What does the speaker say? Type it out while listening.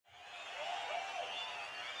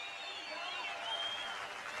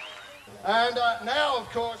And now, of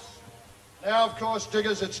course,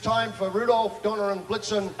 diggers, it's time for Rudolph, Donner and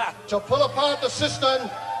Blitzen to pull apart the cistern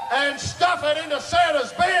and stuff it into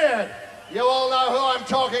Santa's beard. You all know who I'm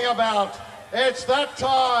talking about. It's that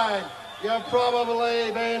time. You've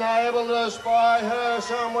probably been able to spy her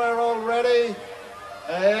somewhere already.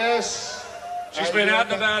 Yes. She's been out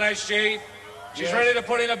and about, has she? She's ready to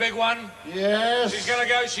put in a big one. Yes. She's going to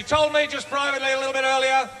go. She told me just privately a little bit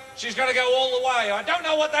earlier, she's going to go all the way. I don't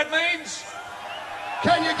know what that means.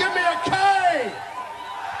 Can you give me a K?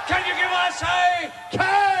 Can you give us a... K?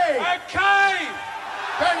 A K?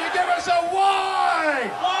 Can you give us a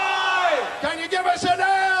Y? Y? Can you give us an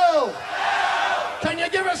L? L? Can you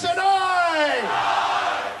give us an I?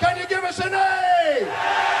 I? Can you give us an A? A?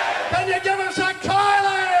 Can you give us a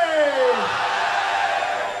Kylie?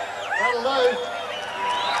 That'll do.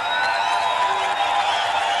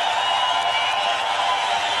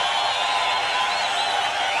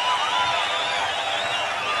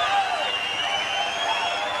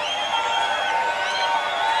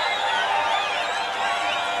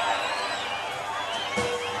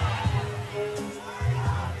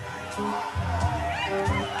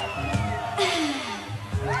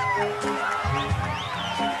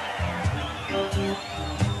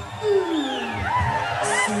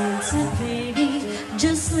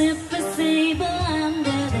 Just slip a sable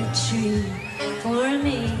under the tree for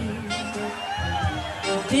me.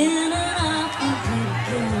 Been an awful good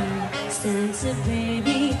girl, Santa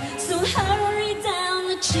baby, so hurry down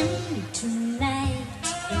the chimney tonight.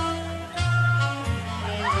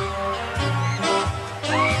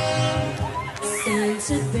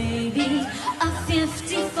 Santa baby, a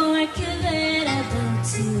 54 convertible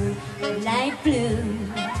to light blue.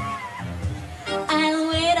 I'll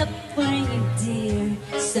wait up for you, dear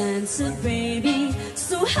Santa baby,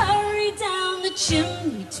 so hurry down the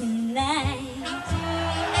chimney tonight.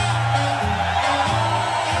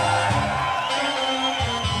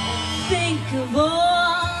 Think of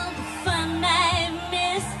all the fun I've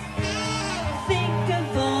missed. Think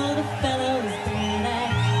of all the fellows that I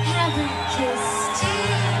haven't kissed.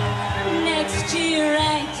 Next year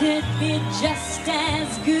I could be just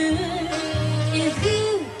as good if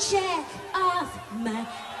you check off my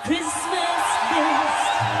Christmas list.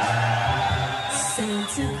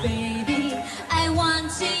 Santa baby, I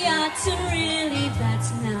want a yacht, and really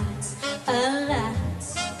that's not a lot.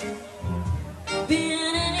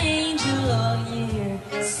 Been an angel all year,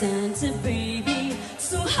 Santa baby,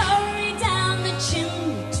 so hurry down the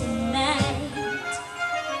chimney tonight.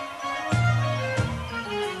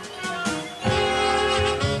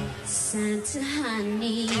 Santa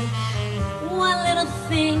honey, one little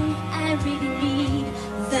thing I really need,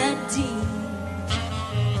 the deed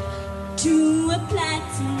to a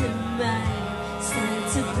platinum mine,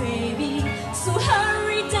 Santa baby, so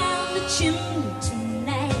hurry down the chimney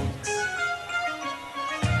tonight.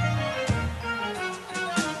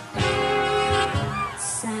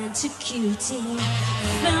 Santa cutie,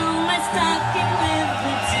 fill my stocking with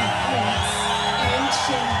the tickets and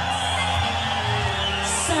checks.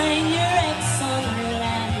 Sign your ex on the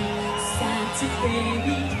line, Santa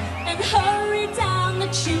baby, and hurry down the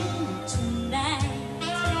chimney tonight.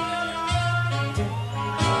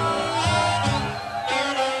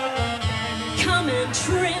 Come and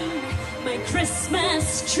trim my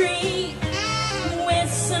Christmas tree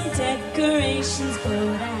with some decorations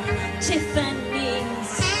bought at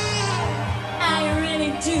Tiffany's. I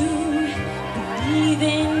really do believe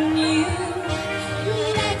in you.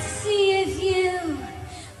 Let's see if you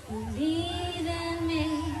believe in me.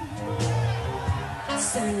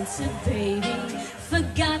 Santa baby,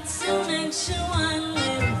 forgot to mention one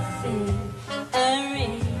little thing, a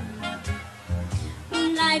ring.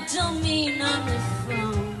 I don't mean on the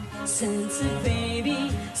phone, Santa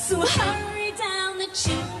baby, so hurry down the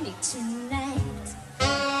chimney tonight.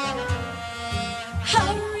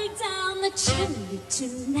 Hurry down the chimney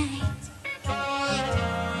tonight.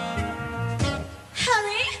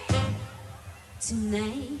 Hurry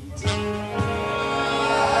tonight.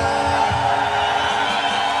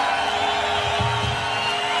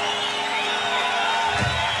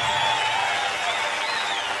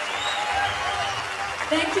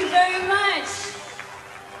 Thank you very much.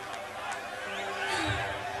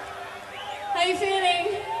 How are you feeling?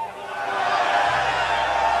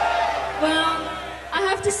 Well, I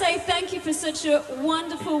have to say thank you for such a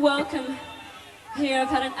wonderful welcome here. I've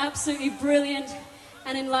had an absolutely brilliant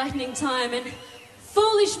and enlightening time, and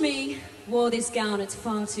foolish me wore this gown. It's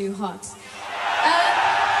far too hot.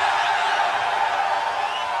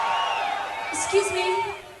 Excuse me.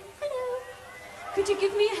 Hello. Could you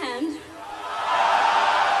give me a hand?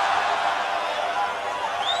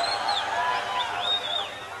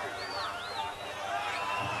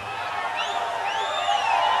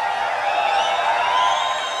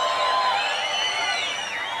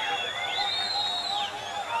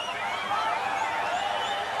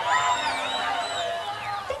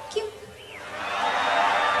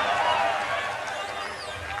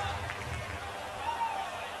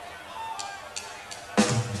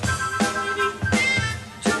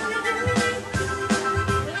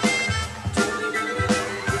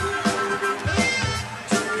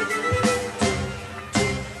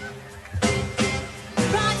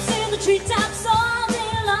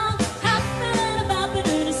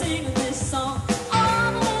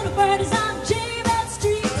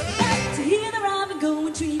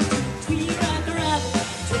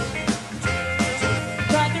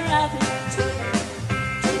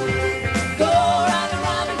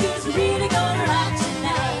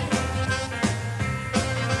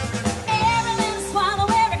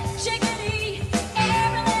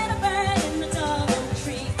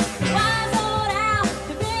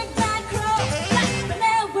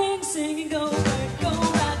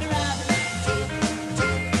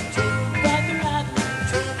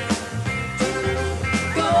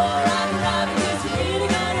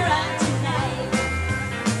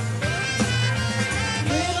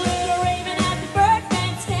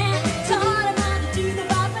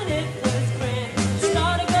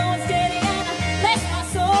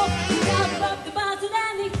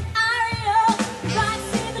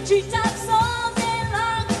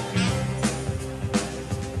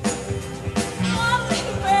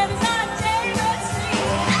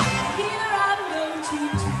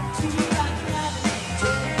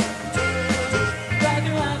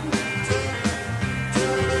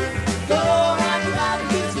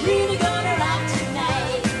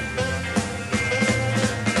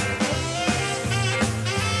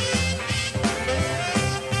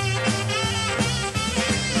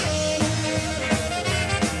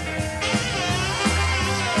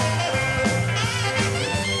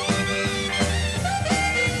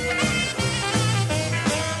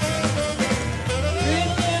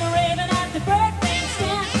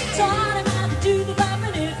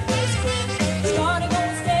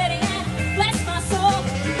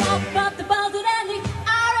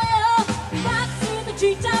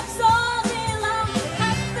 treetops all day long,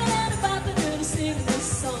 hopping and bopping and singing this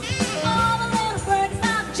song. All the little birds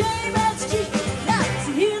on Jaybird Street like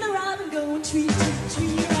to hear the robin going tweet, tweet,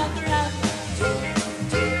 tweet, rock a robin, tweet,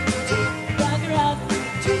 tweet, tweet, rock a robin,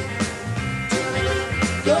 tweet,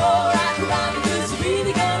 tweet. Go rock a robin, 'cause you're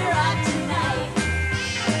really gonna rock tonight.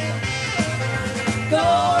 Go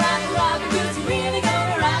rock a robin, 'cause you're really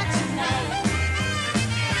gonna rock tonight.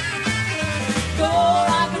 Go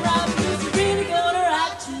rock a robin, 'cause you're really gonna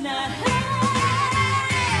rock tonight.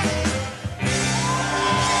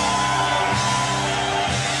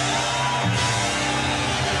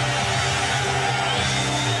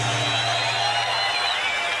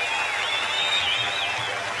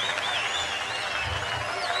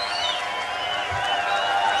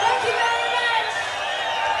 Thank you very much.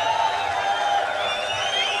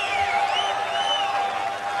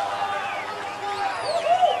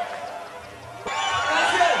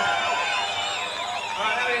 That's it. All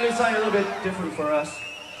right, now we're going to do something a little bit different for us.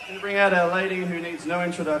 We're going to bring out a lady who needs no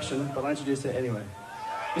introduction, but I'll introduce her anyway.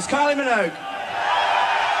 Miss Kylie Minogue.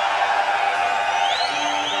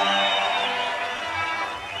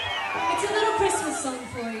 It's a little Christmas song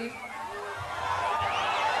for you.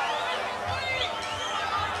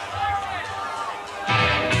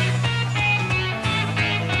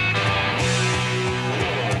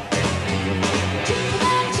 Jingle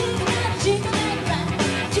bell, jingle bell, jingle bell rock.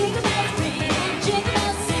 Jingle bells ring and jingle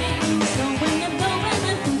bells sing. So when you're going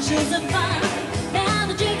and bunches of fun, now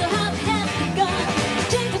the jingle hop has begun.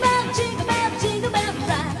 Jingle bell, jingle bell, jingle bell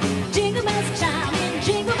rock. Jingle bells chime in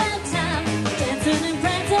jingle bell time, dancing and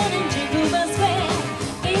prancing in Jingle Bell Square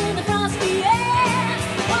in the frosty air.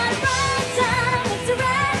 What a bright time! It's the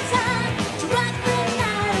right time to rock the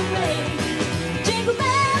night away. Jingle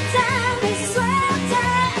bell time is a swell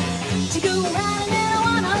time to go riding in a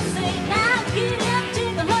one-horse sleigh. Now giddy up,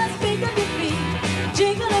 jingle horse, pick up your feet,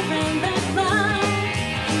 jingle around that clock.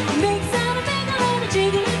 Make sound of jingle and a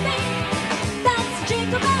jiggling beat. That's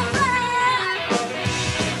Jingle Bell Rock.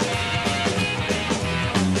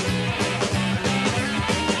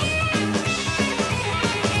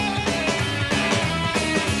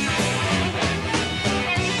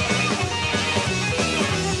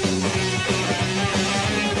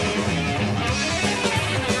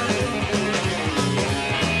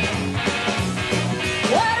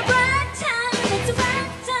 What a bright time, it's a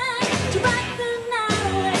bright time to rock the night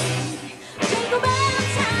away. Jingle bell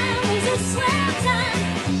time is a swell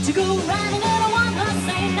time to go riding in a one-horse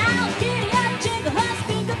sleigh. Now giddy up, jingle horse,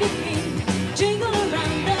 pick up your feet, jingle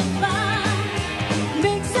around the clock.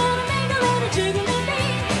 Make sound of mingle and a jiggling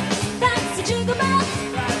beat. That's the Jingle Bell.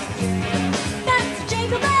 That's the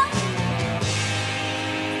Jingle Bell.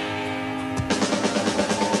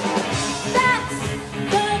 That's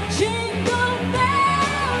the Jingle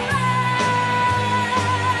Bell Ride.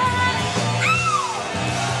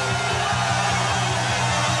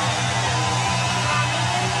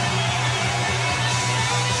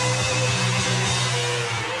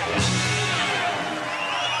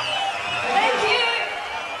 Thank you.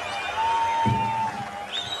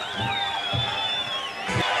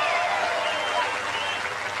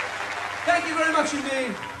 Thank you very much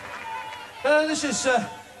indeed. This is,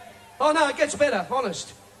 oh no, it gets better,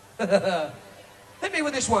 honest. Hit me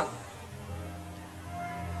with this one.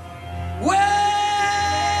 Well,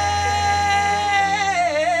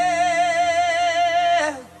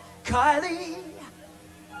 Kylie,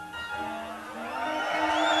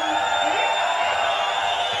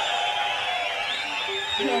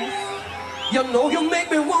 Yes. you know you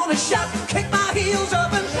make me wanna shout, kick my heels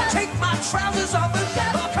up and take my trousers off and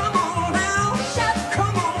oh, come on now,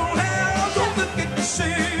 come on now, don't forget to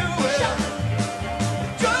say you will,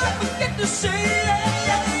 don't forget to say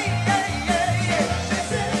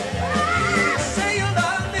say you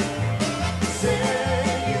love me,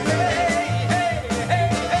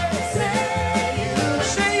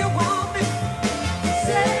 say you want me,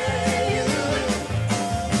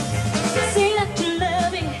 Say that you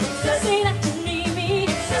love me, say that you need me,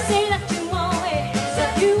 say that you want me,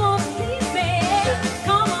 you won't leave me.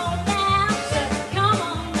 Come on,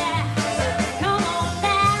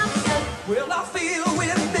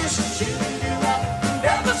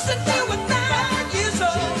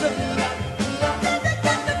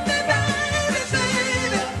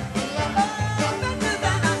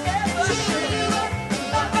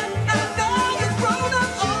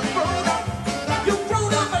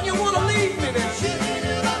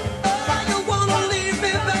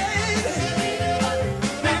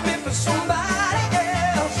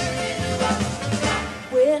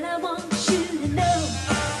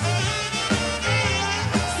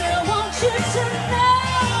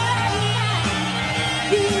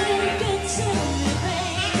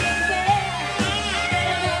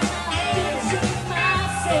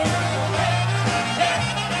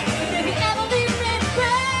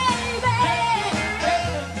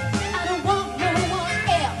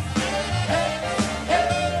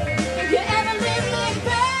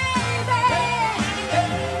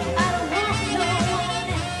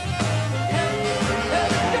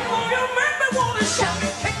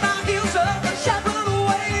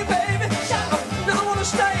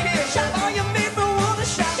 here. Shout, oh, you make me wanna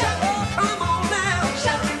shout. Oh, come on now.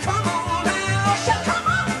 Shout, come on now. Shout, come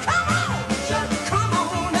on, come on. Shout, come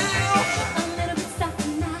on now. A little bit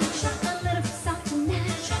something now, a little bit something now,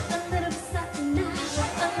 a little bit something now,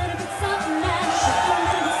 a little bit something now, a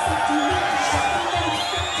little bit something now, a little bit something now,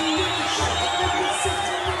 a little bit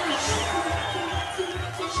something now.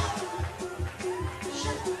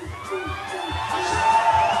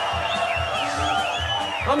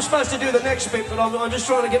 I'm supposed to do the next bit, but I'm just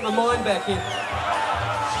trying to get my mind back in.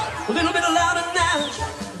 A little bit louder now,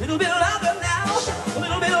 a little bit louder now, a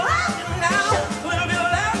little bit louder now, a little bit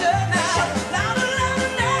louder now, louder, louder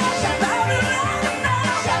now, louder, louder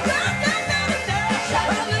now, louder, louder now,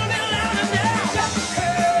 a little bit louder now.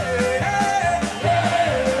 Hey,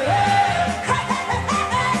 hey, hey,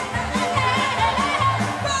 hey, hey,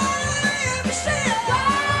 let me see it, let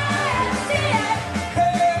me see it.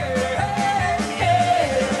 Hey, hey,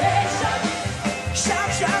 hey,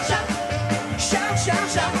 shout, shout, shout, shout, shout,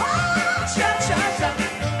 shout, oh, shout, shout, shout,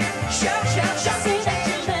 shout, shout, shout. Say that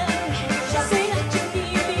you love me, say that you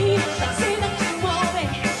need me, say that you want me,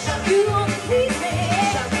 you want to please me.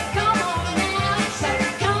 Come on now,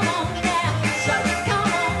 come on now,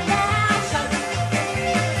 come on now.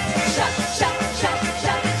 Shout, shout, shout,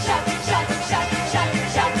 shout, shout, shout, shout, shout,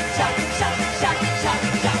 shout, shout, shout, shout, shout, shout,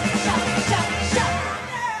 shout, shout.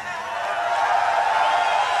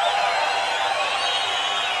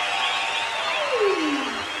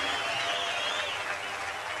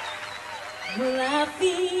 Well, I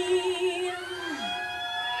feel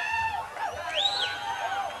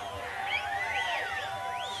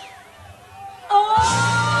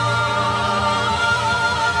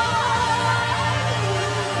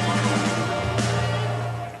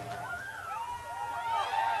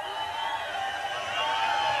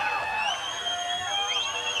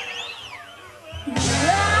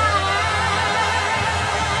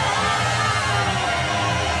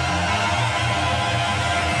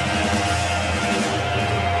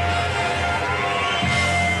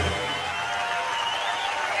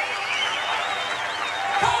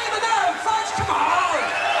Kylie Minogue, folks, come on!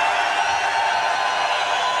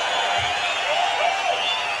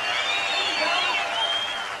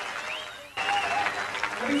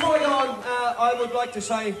 Before we go on, I would like to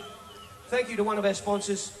say thank you to one of our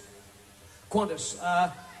sponsors, Qantas.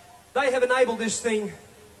 They have enabled this thing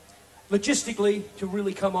logistically to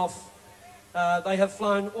really come off. They have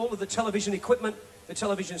flown all of the television equipment, the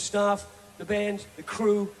television staff, the band, the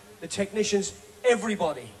crew, the technicians,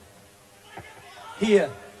 everybody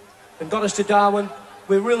here and got us to Darwin.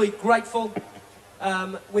 We're really grateful.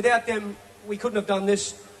 Without them, we couldn't have done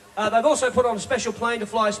this. They've also put on a special plane to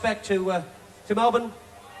fly us back to Melbourne.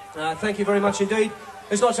 Thank you very much indeed.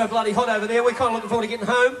 It's not so bloody hot over there. We're kind of looking forward to getting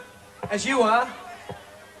home, as you are.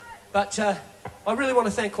 But I really want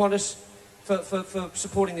to thank Qantas for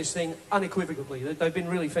supporting this thing unequivocally. They've been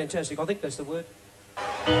really fantastic. I think that's the word.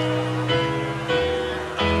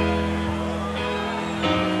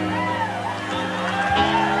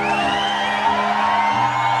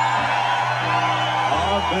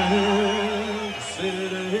 Big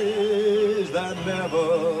cities that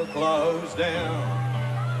never close down,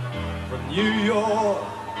 from New York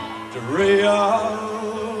to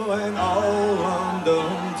Rio and old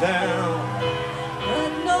London town.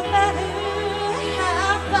 But no matter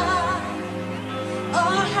how far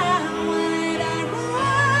or how wide I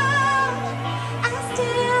roam, I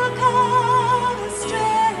still call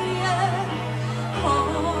Australia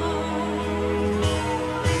home.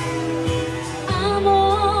 I'm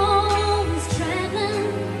always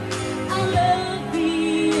traveling, I love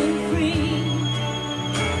being free,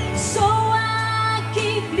 so I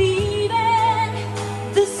keep leaving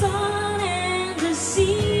the sun and the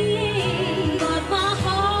sea.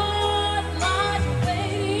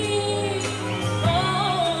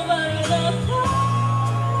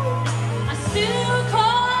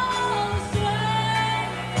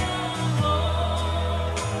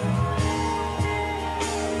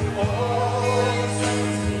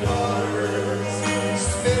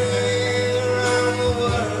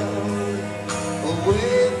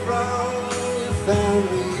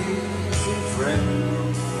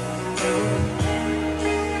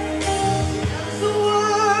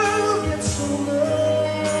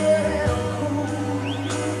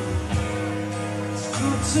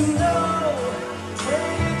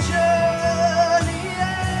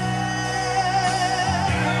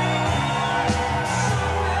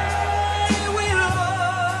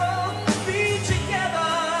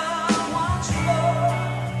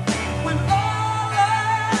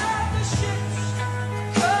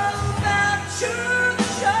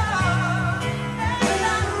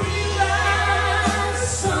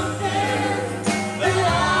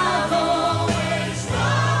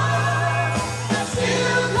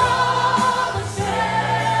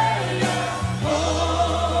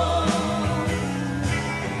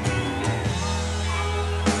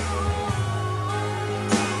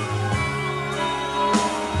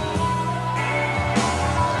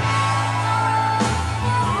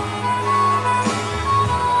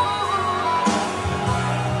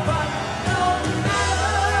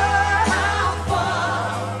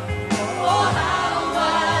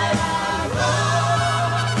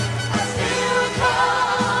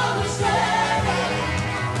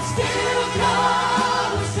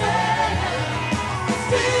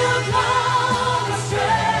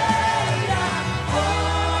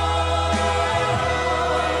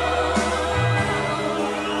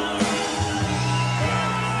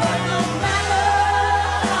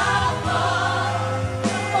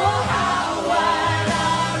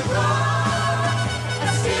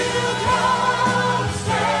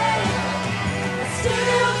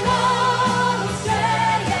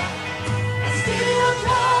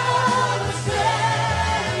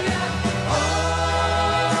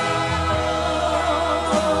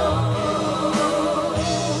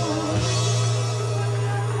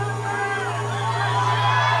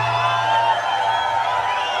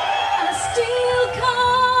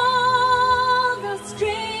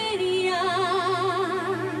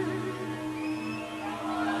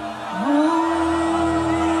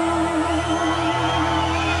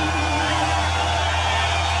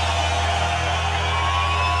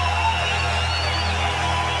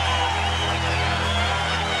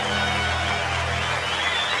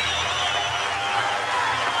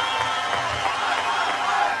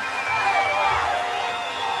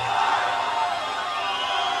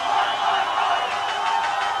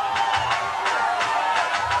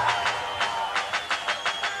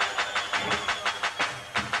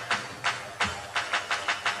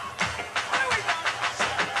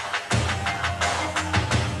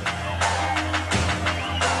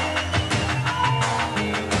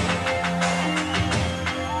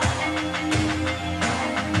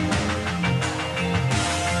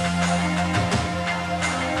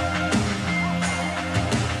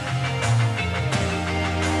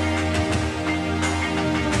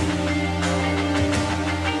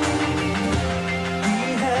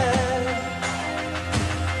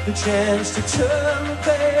 the chance to turn the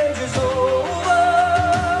pages over.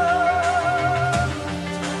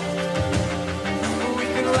 We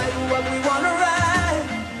can write what we want to write.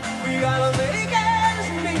 We gotta make ends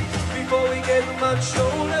meet before we get much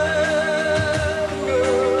older.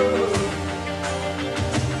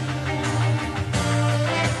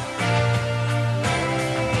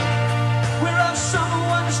 We're all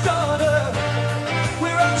someone's daughter.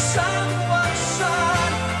 We're all someone's son.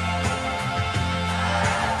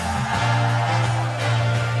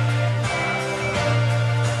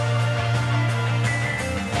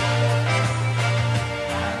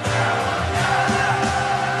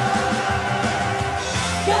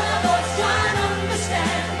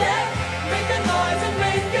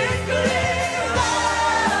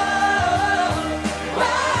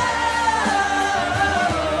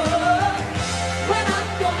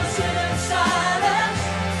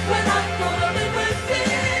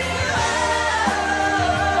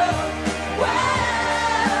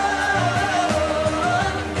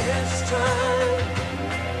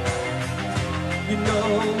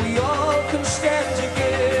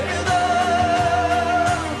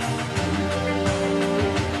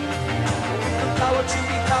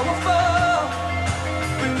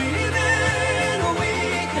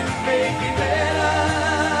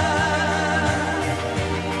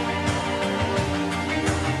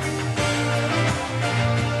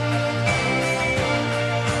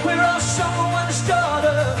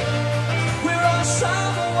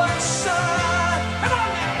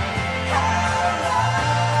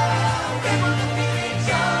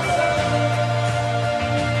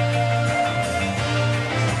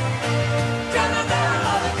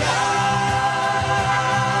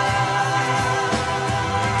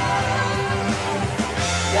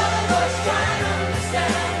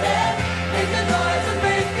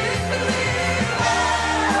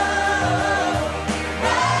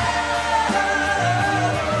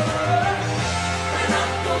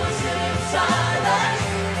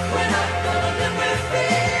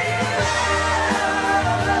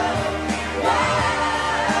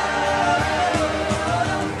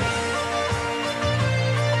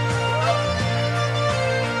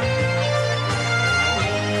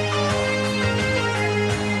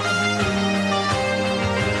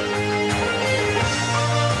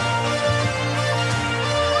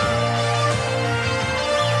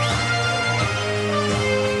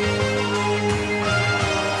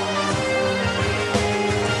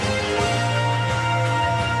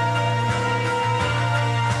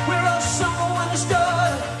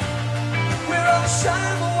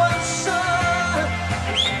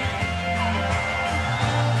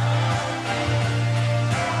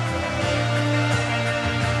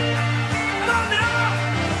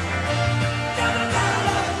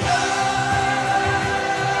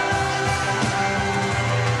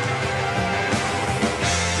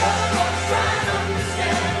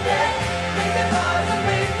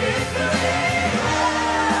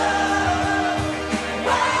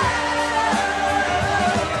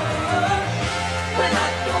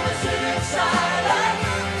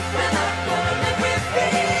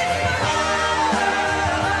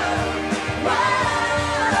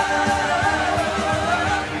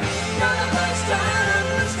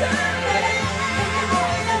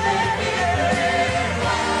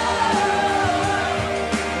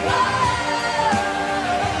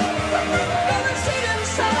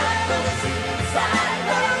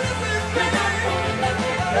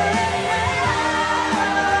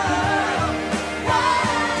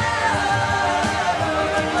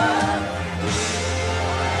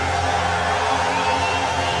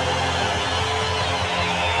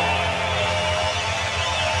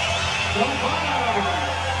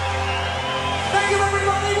 Thank you,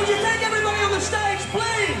 everybody.